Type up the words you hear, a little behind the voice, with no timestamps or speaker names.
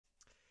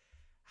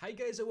Hi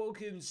guys and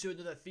welcome to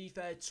another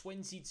FIFA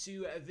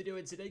 22 video,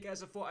 and today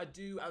guys I thought I'd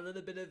do a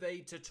little bit of a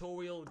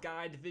tutorial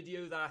guide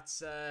video that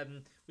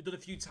we've done a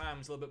few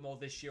times, a little bit more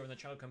this year on the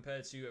channel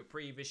compared to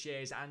previous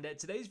years. And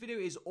today's video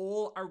is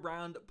all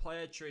around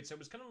player traits. So I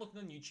was kind of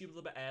looking on YouTube a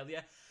little bit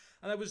earlier,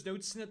 and I was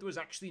noticing that there was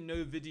actually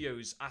no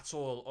videos at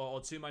all,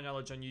 or to my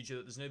knowledge on YouTube,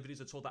 that there's no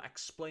videos at all that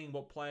explain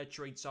what player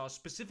traits are,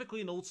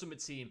 specifically in Ultimate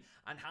Team,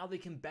 and how they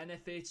can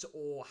benefit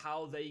or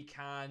how they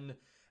can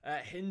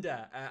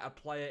hinder a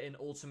player in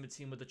Ultimate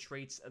Team with the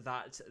traits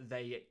that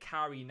they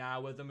carry.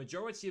 Now, the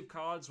majority of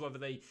cards, whether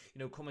they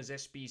come as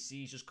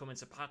SBCs, just come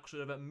into packs or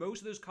whatever, most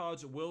of those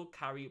cards will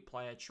carry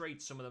player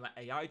traits. Some of them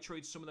are AI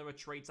traits, some of them are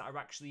traits that are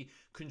actually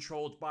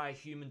controlled by a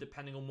human,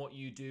 depending on what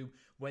you do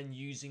when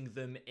using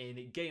them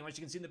in game. As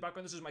you can see in the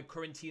background, this is my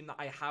current team that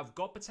I have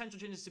got potential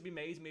changes to be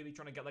made, maybe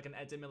trying to get like an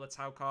Eder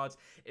Militao card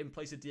in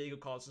place of Diego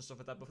cards and stuff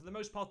like that, but for the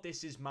most part,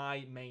 this is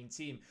my main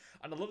team.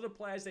 And a lot of the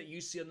players that you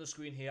see on the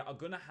screen here are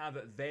going to have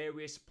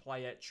various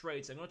player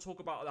traits. I'm going to talk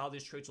about how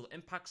these traits will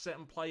impact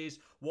certain players,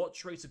 what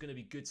traits are going to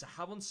be good to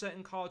have on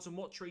certain cards, and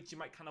what traits you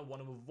might kind of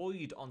want to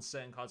avoid on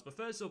certain cards. But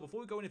first of all, before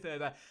we go any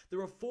further,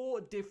 there are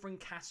 4 different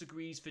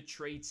categories for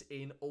traits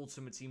in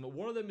Ultimate Team.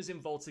 One of them is in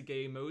Volta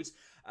game modes,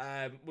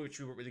 which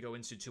we won't really go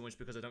into too much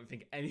because I don't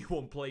think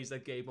anyone plays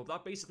that game mode.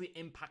 That basically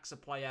impacts a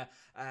player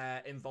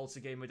in Volta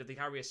game mode if they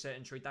carry a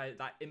certain trait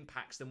that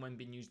impacts them when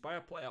being used by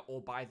a player or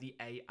by the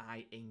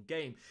AI in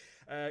game.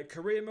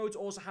 Career mode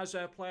also has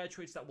player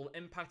traits that will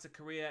impact a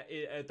career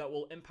that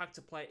will impact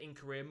a player in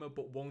career mode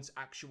but won't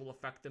actually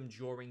affect them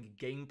during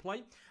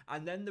gameplay.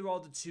 And then there are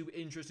the 2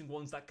 interesting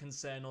ones that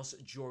concern us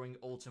during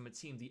Ultimate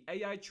Team: the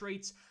AI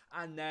traits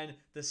and then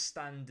the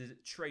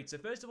standard traits. So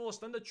first of all,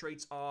 standard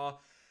traits are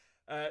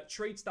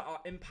traits that are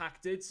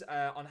impacted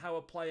on how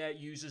a player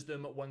uses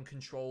them when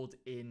controlled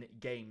in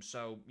game.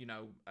 So,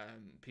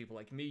 people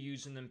like me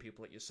using them,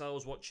 people like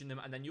yourselves watching them,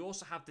 and then you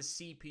also have the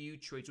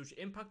CPU traits, which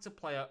impact a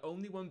player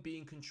only when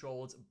being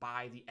controlled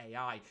by the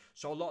AI.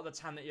 So a lot of the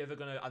time that you're ever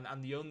going to,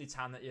 and the only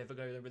time that you're ever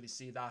going to really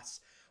see that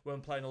when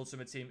playing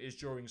Ultimate Team is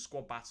during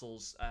squad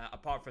battles.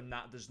 Apart from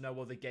that, there's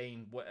no other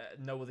game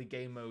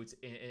mode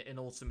in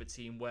Ultimate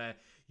Team where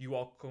you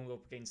are coming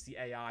up against the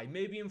AI.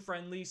 Maybe in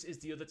friendlies is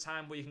the other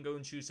time where you can go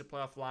and choose to play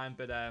offline,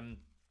 but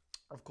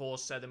of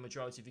course, the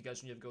majority of you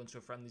guys, when you ever go into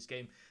a friendlies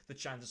game, the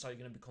chances are you're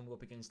going to be coming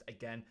up against,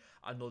 again,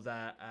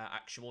 another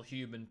actual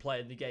human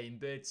playing the game.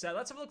 But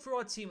let's have a look through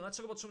our team. Let's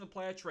talk about some of the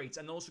player traits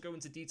and also go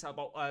into detail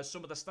about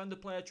some of the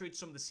standard player traits,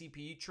 some of the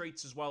CPU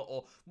traits as well,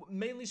 or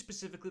mainly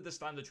specifically the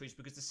standard traits,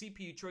 because the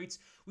CPU traits,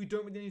 we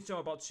don't really need to know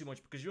about too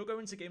much, because you'll go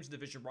into games in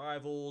Division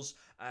Rivals,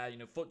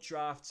 FUT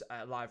Draft,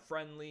 live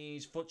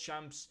friendlies, FUT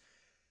Champs.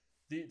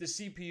 The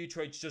CPU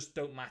traits just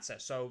don't matter,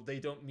 so they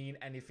don't mean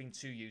anything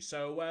to you.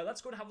 So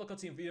let's go and have a look at our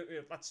team.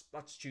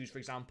 Let's choose, for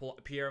example,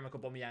 Pierre-Emerick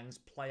Aubameyang's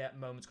player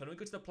moments. When we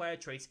go to the player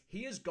traits,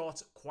 he has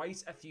got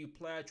quite a few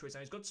player traits.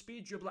 And he's got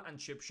speed, dribbler, and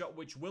chip shot,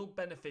 which will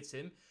benefit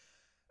him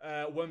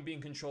when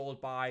being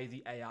controlled by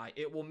the AI.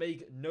 It will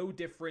make no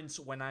difference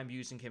when I'm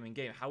using him in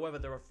game. However,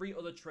 there are 3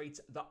 other traits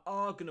that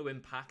are going to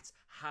impact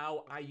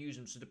how I use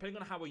him. So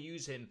depending on how I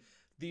use him,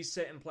 these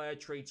certain player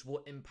traits will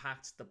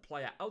impact the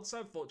player.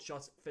 Outside foot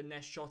shot,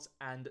 finesse shot,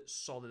 and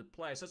solid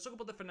player. So let's talk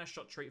about the finesse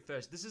shot trait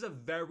first. This is a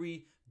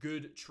very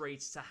good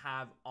trait to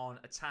have on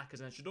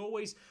attackers, and it should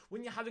always,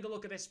 when you're having a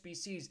look at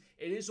SBCs,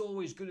 it is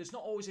always good. It's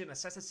not always a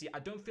necessity. I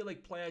don't feel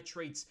like player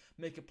traits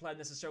make a player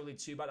necessarily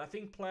too bad. I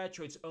think player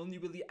traits only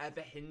really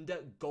ever hinder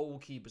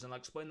goalkeepers, and I'll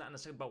explain that in a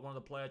second about one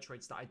of the player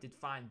traits that I did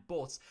find.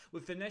 But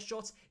with finesse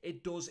shots,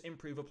 it does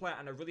improve a player,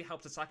 and it really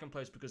helps attacking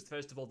players because,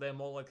 first of all, they're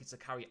more likely to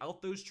carry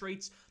out those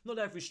traits. Not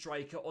every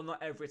striker or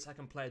not every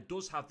attacking player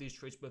does have these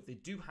traits, but if they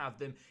do have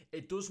them,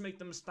 it does make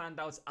them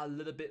stand out a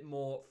little bit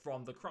more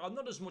from the crowd.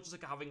 Not as much as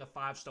like having a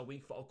 5-star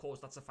weak foot. Of course,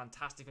 that's a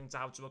fantastic thing to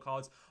have to a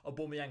card.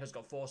 Aubameyang has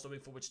got 4-star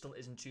weak foot, which still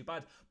isn't too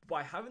bad. But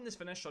by having this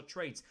finesse shot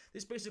trait,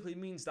 this basically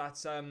means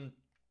that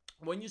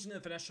when using the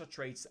finesse shot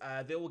traits,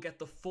 they will get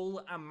the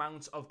full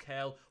amount of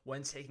curl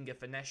when taking a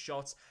finesse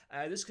shot.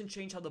 This can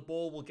change how the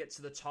ball will get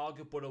to the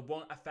target, but it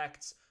won't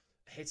affect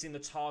hitting the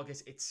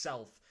target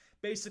itself.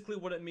 Basically,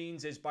 what it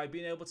means is by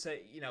being able to,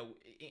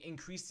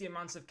 increase the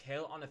amount of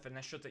kill on a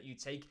finesse shot that you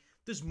take,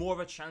 there's more of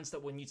a chance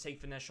that when you take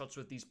finesse shots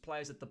with these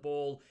players that the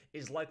ball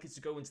is likely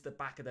to go into the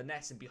back of the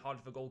net and be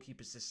harder for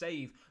goalkeepers to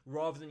save,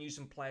 rather than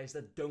using players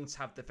that don't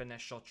have the finesse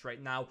shot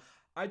trait. Now,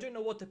 I don't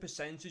know what the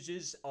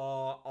percentages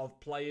are of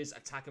players,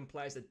 attacking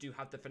players that do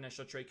have the finesse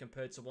shot trait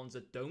compared to ones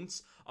that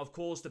don't. Of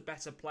course, the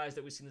better players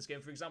that we see in this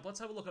game, for example, let's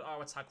have a look at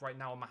our attack right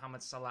now,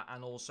 Mohamed Salah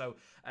and also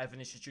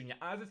Vinicius Jr.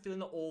 I have a feeling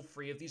that all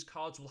 3 of these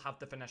cards will have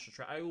the finesse shot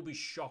trait. I will be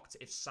shocked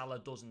if Salah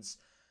doesn't.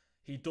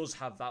 He does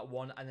have that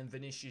one, and then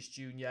Vinicius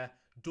Jr.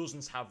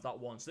 doesn't have that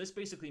one. So this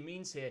basically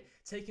means here,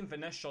 taking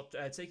finesse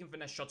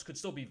shots could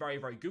still be very,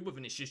 very good with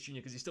Vinicius Jr.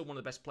 because he's still one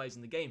of the best players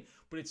in the game,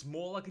 but it's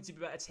more likely to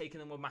be better taking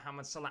them with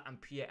Mohamed Salah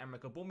and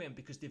Pierre-Emerick Aubameyang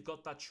because they've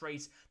got that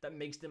trait that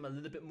makes them a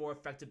little bit more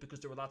effective because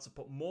they're allowed to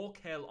put more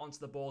curl onto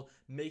the ball,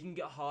 making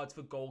it hard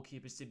for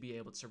goalkeepers to be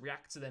able to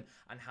react to them,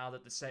 and how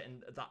that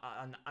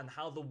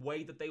how the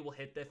way that they will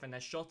hit their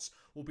finesse shots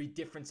will be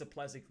different to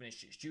players like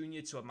Vinicius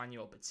Jr., to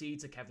Emmanuel Petit,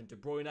 to Kevin De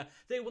Bruyne.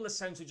 They will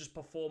essentially just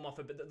perform off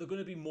it, but they're going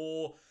to be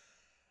more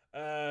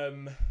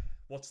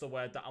what's the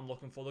word that I'm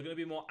looking for? They're going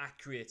to be more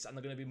accurate, and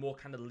they're going to be more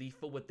kind of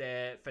lethal with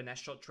their finesse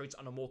shot traits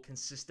on a more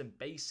consistent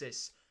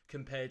basis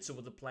compared to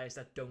other players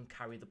that don't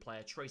carry the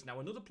player trait. Now,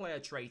 another player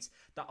trait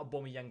that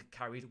Aubameyang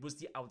carried was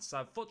the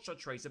outside foot shot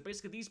trait. So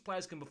basically, these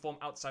players can perform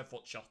outside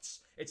foot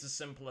shots. It's as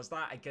simple as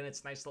that. Again, it's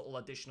a nice little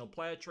additional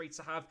player trait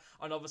to have.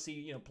 And obviously,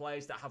 you know,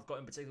 players that have got,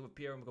 in particular with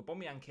Pierre-Emerick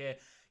Aubameyang here,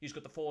 he's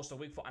got the force or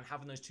weak foot, and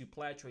having those two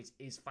player traits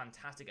is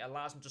fantastic. It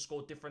allows him to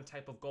score different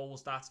type of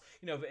goals that,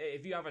 you know,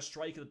 if you have a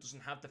striker that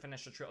doesn't have the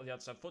finesse shot trait or the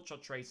outside foot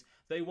shot trait,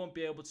 they won't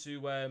be able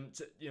to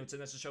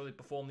necessarily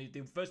perform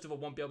they first of all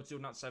won't be able to do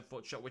an outside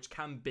foot shot, which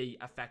can be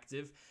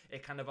effective.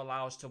 It kind of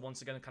allows to,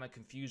 once again, kind of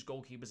confuse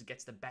goalkeepers. It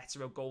gets the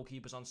better of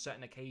goalkeepers on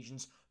certain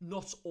occasions.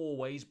 Not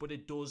always, but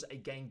it does,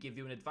 again, give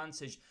you an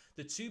advantage.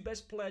 The two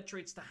best player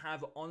traits to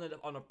have on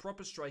a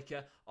proper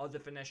striker are the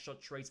finesse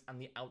shot trait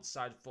and the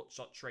outside foot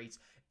shot trait.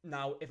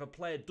 Now, if a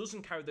player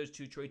doesn't carry those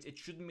two traits, it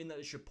shouldn't mean that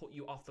it should put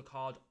you off the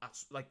card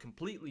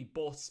completely,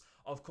 but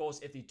of course,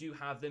 if they do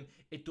have them,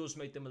 it does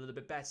make them a little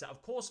bit better.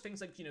 Of course,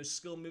 things like, you know,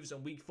 skill moves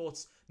and weak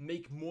foots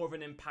make more of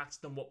an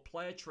impact than what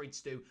player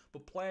traits do,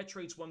 but player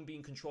traits, when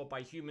being controlled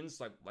by humans,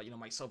 like you know,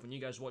 myself and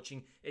you guys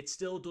watching, it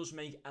still does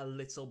make a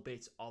little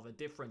bit of a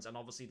difference. And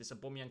obviously, this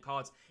Aubameyang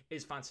card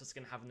is fantastic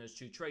in having those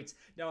two traits.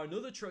 Now,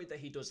 another trait that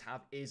he does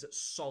have is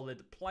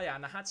solid player,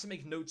 and I had to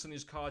make notes on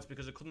these cards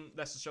because I couldn't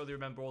necessarily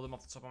remember all of them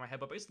off the top of my head,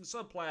 but basically,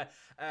 solid player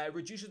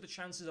reduces the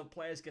chances of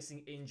players getting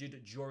injured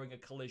during a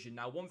collision.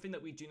 Now, one thing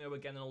that we do know,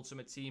 again, in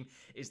Ultimate Team,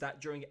 is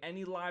that during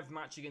any live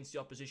match against the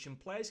opposition,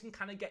 players can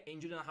kind of get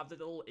injured and have the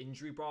little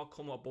injury bar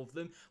come above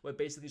them, where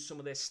basically some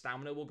of their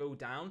stamina will go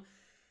down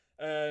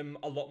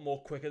a lot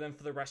more quicker than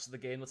for the rest of the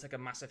game. They'll take a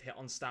massive hit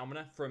on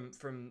stamina.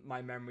 From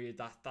my memory,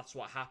 that's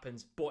what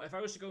happens. But if I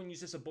was to go and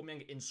use this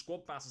Aubameyang in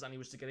squad battles and he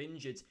was to get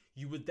injured,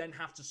 you would then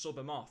have to sub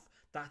him off.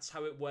 That's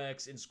how it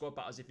works in squad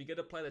battles. If you get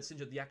a player that's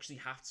injured,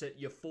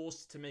 you're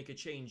forced to make a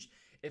change.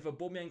 If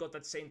Aubameyang got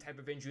that same type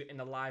of injury in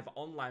a live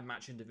online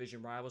match in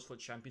Division Rivals for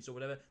Champions or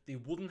whatever, they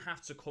wouldn't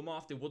have to come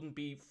off. They wouldn't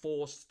be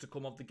forced to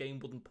come off. The game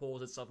wouldn't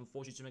pause itself and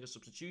force you to make a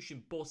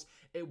substitution, but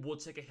it would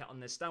take a hit on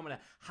their stamina.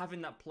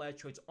 Having that player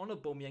trait on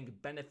Aubameyang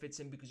benefits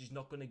him because he's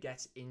not going to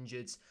get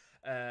injured.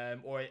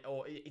 Or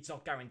it's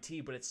not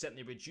guaranteed, but it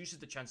certainly reduces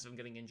the chances of him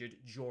getting injured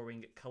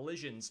during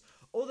collisions.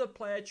 Other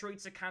player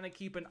traits to kind of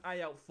keep an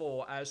eye out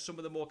for, some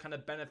of the more kind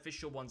of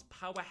beneficial ones.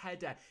 Power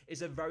header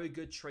is a very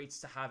good trait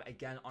to have,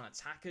 again, on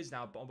attackers.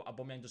 Now,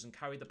 Aubameyang doesn't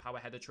carry the power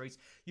header trait.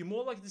 You're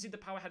more likely to see the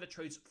power header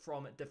traits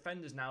from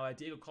defenders now.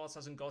 Diego Carlos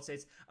hasn't got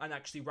it, and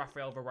actually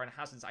Rafael Varane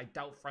hasn't. I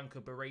doubt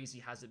Franco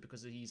Baresi has it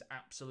because he's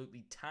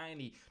absolutely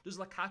tiny. Does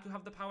Lukaku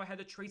have the power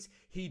header trait?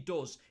 He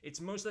does.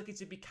 It's most likely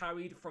to be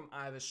carried from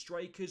either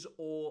strikers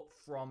or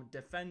from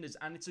defenders,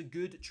 and it's a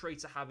good trait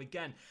to have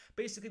again.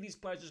 Basically, these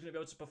players are just going to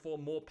be able to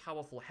perform more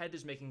powerful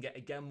headers, making it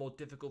again more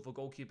difficult for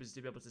goalkeepers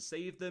to be able to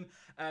save them.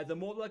 They're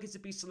more likely to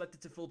be selected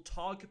to fill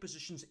target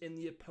positions in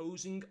the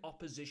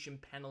opposition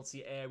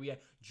penalty area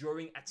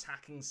during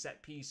attacking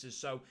set pieces.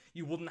 So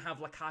you wouldn't have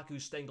Lukaku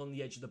staying on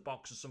the edge of the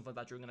box or something like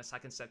that during an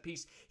attacking set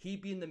piece.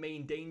 He'd be in the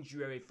main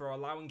danger area for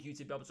allowing you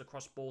to be able to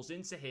cross balls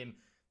into him.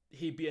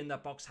 He'd be in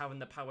that box having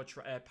the power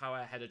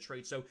header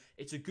trait. So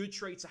it's a good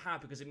trait to have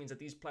because it means that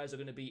these players are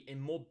going to be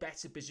in more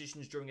better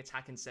positions during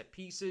attacking set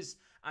pieces,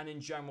 and in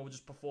general will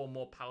just perform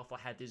more powerful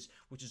headers,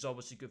 which is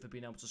obviously good for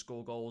being able to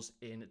score goals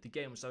in the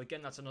game. So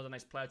again, that's another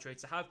nice player trait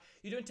to have.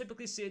 You don't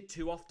typically see it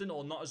too often,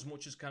 or not as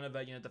much as kind of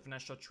the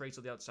finesse shot trait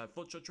or the outside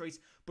foot shot trait,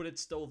 but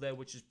it's still there,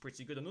 which is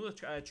pretty good. Another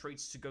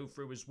traits to go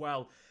through as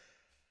well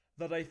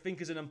that I think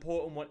is an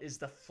important one is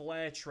the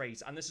flair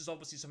trait. And this is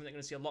obviously something they're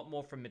going to see a lot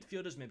more from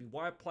midfielders, maybe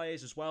wide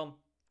players as well.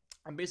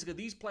 And basically,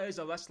 these players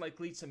are less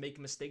likely to make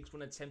mistakes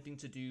when attempting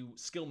to do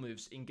skill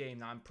moves in game.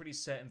 Now, I'm pretty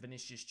certain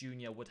Vinicius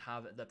Jr. would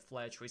have the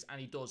flair trait, and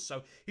he does.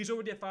 So he's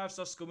already a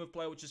 5-star skill move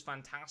player, which is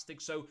fantastic.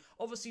 So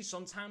obviously,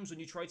 sometimes when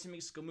you try to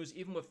make skill moves,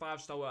 even with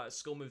 5-star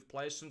skill move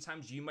players,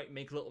 sometimes you might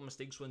make little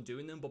mistakes when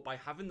doing them. But by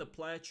having the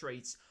player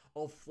traits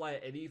of flair,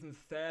 it even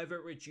further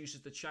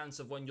reduces the chance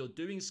of when you're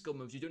doing skill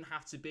moves, you don't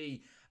have to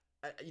be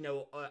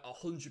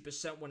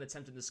 100% when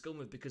attempting the skill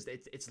move, because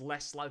it's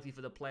less likely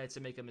for the player to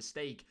make a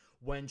mistake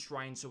when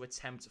trying to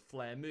attempt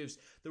flair moves.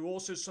 They're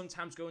also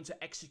sometimes going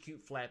to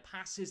execute flair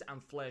passes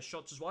and flair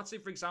shots as well. I'd say,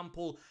 for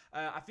example,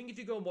 I think if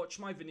you go and watch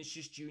my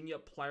Vinicius Jr.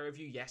 player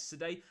review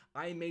yesterday,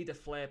 I made a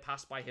flair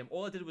pass by him.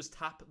 All I did was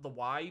tap the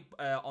Y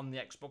on the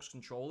Xbox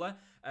controller,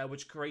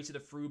 which created a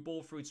through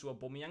ball through to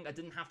Aubameyang. I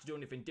didn't have to do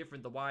anything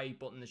different. The Y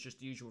button is just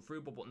the usual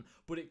through ball button,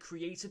 but it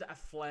created a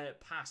flair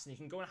pass, and you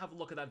can go and have a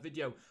look at that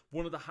video.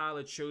 One of the style,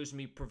 it shows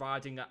me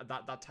providing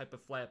that type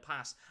of flare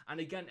pass. And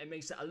again, it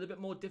makes it a little bit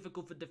more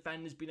difficult for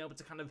defenders being able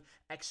to kind of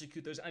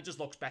execute those. And it just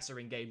looks better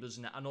in game,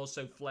 doesn't it? And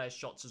also flare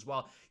shots as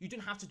well. You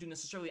don't have to do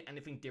necessarily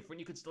anything different.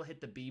 You could still hit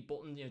the B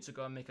button, you know, to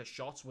go and make a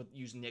shot with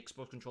using the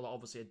Xbox controller.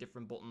 Obviously, a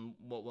different button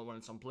when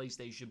it's on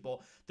PlayStation, but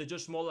they're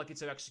just more likely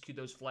to execute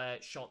those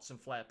flare shots and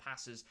flare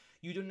passes.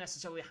 You don't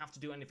necessarily have to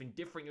do anything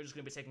different. You're just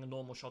going to be taking a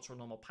normal shot or a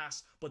normal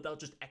pass, but they'll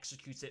just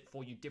execute it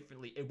for you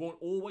differently. It won't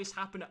always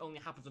happen. It only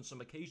happens on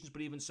some occasions,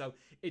 but even so,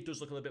 it does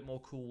look a little bit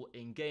more cool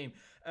in game.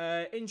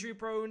 Injury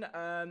prone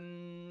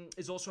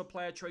is also a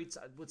player trait.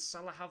 Would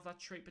Salah have that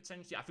trait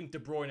potentially? I think De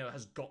Bruyne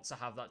has got to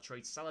have that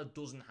trait. Salah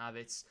doesn't have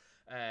it.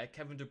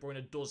 Kevin De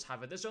Bruyne does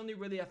have it. This only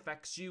really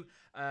affects you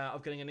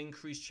of getting an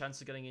increased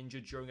chance of getting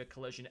injured during a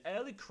collision.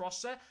 Early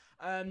crosser,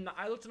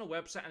 I looked on a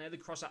website and early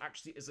crosser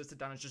actually is listed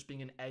down as just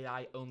being an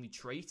AI only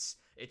trait.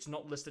 It's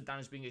not listed down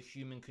as being a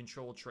human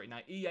control trait. Now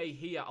EA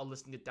here are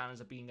listing it down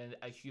as being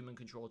a human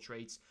control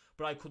trait,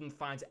 but I couldn't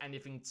find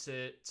anything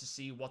to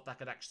see what that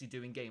could actually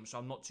do in game, so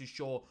I'm not too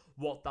sure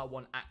what that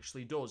one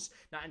actually does.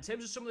 Now in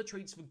terms of some of the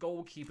traits for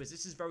goalkeepers,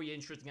 this is very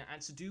interesting and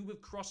it's to do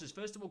with crosses.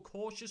 First of all,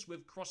 cautious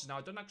with crosses. Now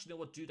I don't actually know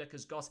what Dudek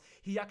has got.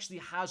 He actually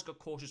has got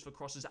cautious for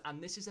crosses,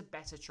 and this is a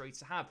better trait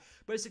to have.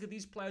 Basically,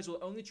 these players will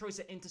only try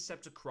to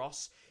intercept a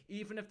cross,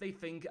 even if they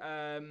think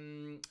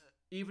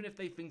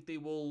they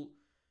will.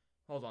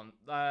 Hold on.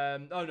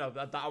 Oh no,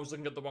 I was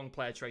looking at the wrong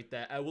player trait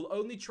there. Will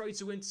only try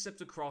to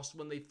intercept a cross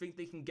when they think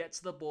they can get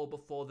to the ball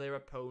before their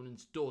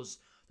opponent does.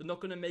 They're not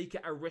going to make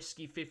it a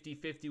risky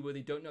 50-50 where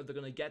they don't know they're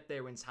going to get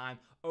there in time,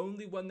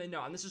 only when they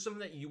know. And this is something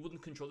that you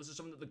wouldn't control. This is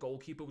something that the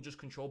goalkeeper would just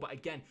control. But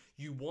again,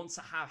 you want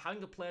to have,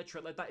 having a player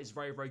trait like that is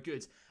very, very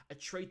good. A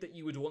trait that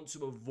you would want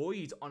to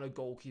avoid on a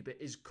goalkeeper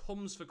is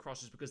comes for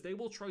crosses, because they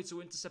will try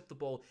to intercept the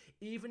ball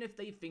even if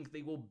they think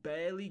they will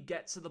barely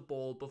get to the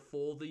ball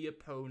before the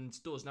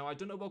opponent does. Now, I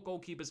don't know what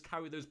goalkeepers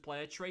carry those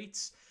player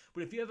traits,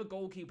 but if you have a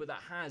goalkeeper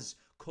that has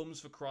comes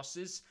for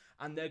crosses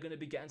and they're going to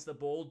be getting to the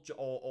ball,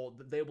 or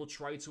they will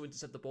try to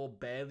intercept the ball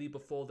barely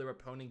before their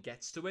opponent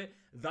gets to it,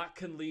 that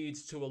can lead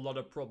to a lot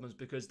of problems,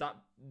 because that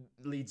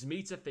leads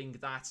me to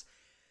think that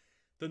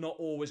they're not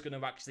always going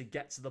to actually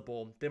get to the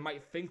ball. They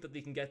might think that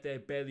they can get there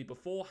barely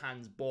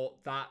beforehand, but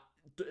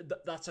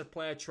that's a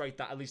player trait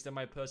that, at least in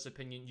my personal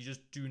opinion, you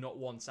just do not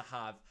want to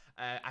have.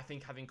 I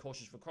think having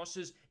cautious for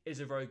crosses is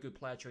a very good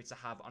player trait to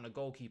have on a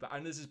goalkeeper.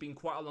 And this has been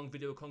quite a long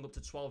video, coming up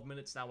to 12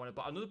 minutes now on it.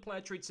 But another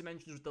player trait to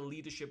mention is the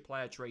leadership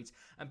player trait.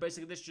 And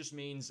basically this just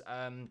means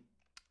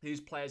these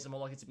players are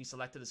more likely to be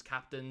selected as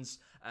captains,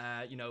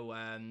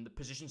 the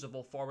positions of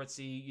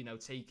authority,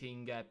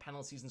 taking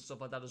penalties and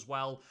stuff like that as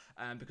well,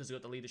 because they've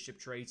got the leadership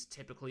traits.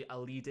 Typically, a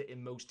leader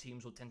in most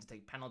teams will tend to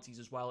take penalties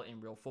as well in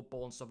real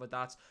football and stuff like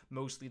that.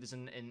 Most leaders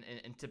in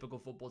typical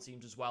football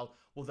teams as well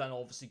will then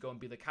obviously go and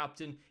be the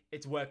captain.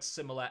 It works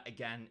similar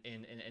again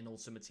in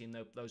Ultimate Team.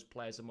 Those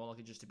players are more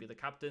likely just to be the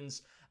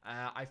captains.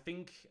 I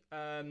think,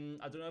 I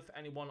don't know if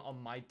anyone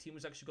on my team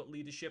has actually got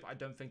leadership. I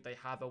don't think they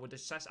have. I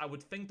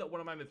would think that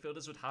one of my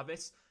midfielders would have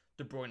it.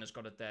 De Bruyne has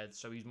got it there,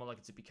 so he's more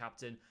likely to be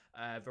captain.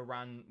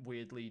 Varane,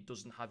 weirdly,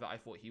 doesn't have it. I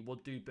thought he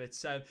would do, but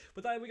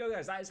there we go,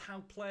 guys. That is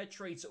how player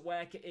traits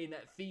work in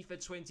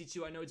FIFA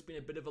 22. I know it's been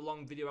a bit of a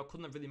long video. I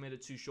couldn't have really made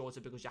it too shorter,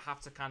 because you have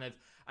to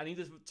I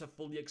needed to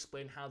fully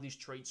explain how these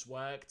traits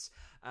worked.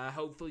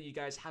 Hopefully you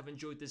guys have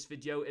enjoyed this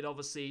video. It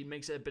obviously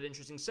makes it a bit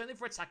interesting. Certainly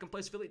for attacking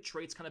players, I feel like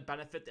traits kind of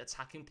benefit the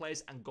attacking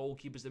players and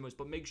goalkeepers the most.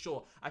 But make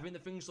sure, I think the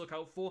things to look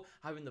out for,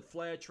 having the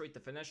flair trait, the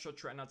finesse shot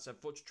trait, and that's a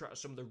foot trait are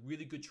some of the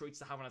really good traits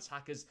to have on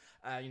attackers.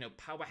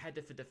 Power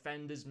header for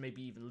defenders,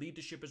 maybe even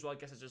leadership as well. I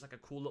guess it's just like a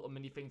cool little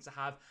mini thing to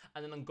have.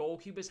 And then on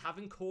goalkeepers,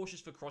 having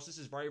cautious for crosses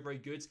is very, very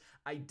good.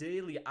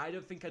 Ideally, I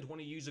don't think I'd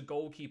want to use a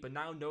goalkeeper.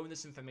 Now knowing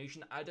this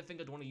information, I don't think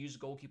I'd want to use a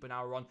goalkeeper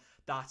now on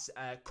that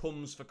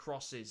comes for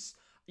crosses.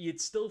 You'd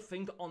still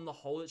think on the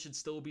whole it should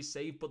still be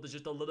safe, but there's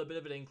just a little bit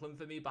of an inkling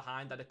for me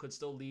behind that it could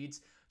still lead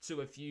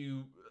to a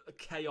few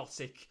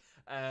chaotic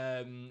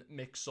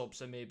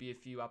mix-ups and maybe a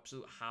few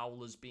absolute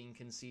howlers being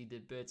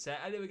conceded. But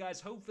anyway,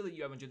 guys, hopefully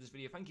you have enjoyed this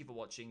video. Thank you for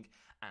watching,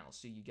 and I'll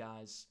see you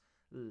guys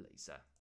later.